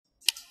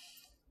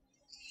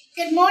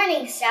Good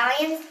morning,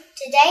 Stallion.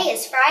 Today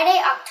is Friday,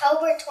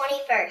 October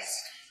 21st.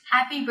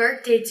 Happy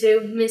birthday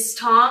to Miss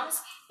Toms,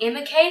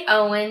 Emma Kate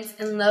Owens,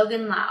 and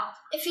Logan Lau.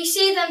 If you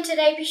see them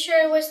today, be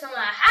sure to wish them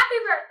a happy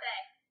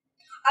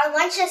birthday. Our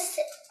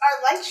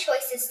lunch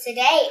choices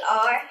today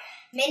are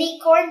mini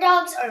corn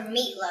dogs or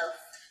meatloaf.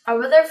 Our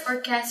weather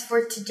forecast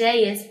for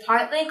today is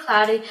partly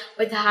cloudy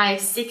with a high of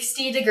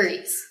 60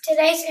 degrees.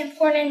 Today's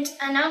important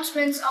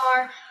announcements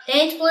are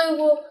Dance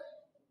Blue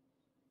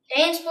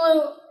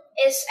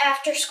is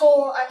after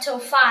school until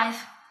 5.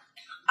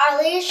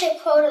 Our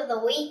leadership quote of the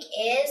week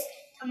is,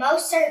 the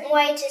most certain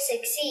way to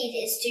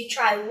succeed is to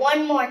try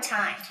one more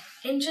time.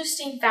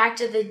 Interesting fact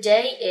of the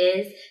day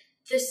is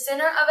the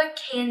center of a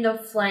candle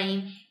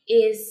flame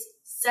is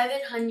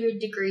 700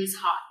 degrees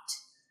hot.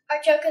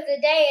 Our joke of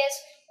the day is,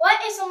 what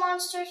is a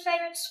monster's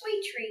favorite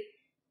sweet treat?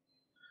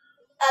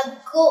 A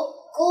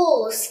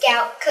Ghoul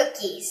Scout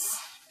cookies.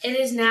 It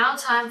is now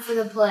time for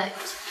the pledge.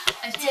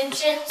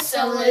 Attention,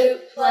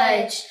 salute,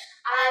 pledge.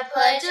 I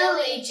pledge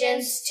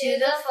allegiance to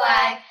the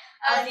flag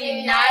of the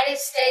United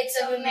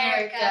States of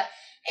America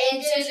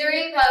and to the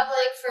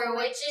republic for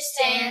which it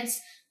stands,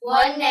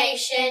 one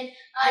nation,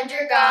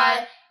 under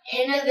God,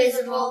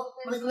 indivisible,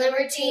 with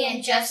liberty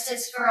and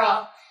justice for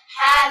all.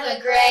 Have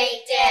a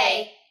great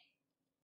day.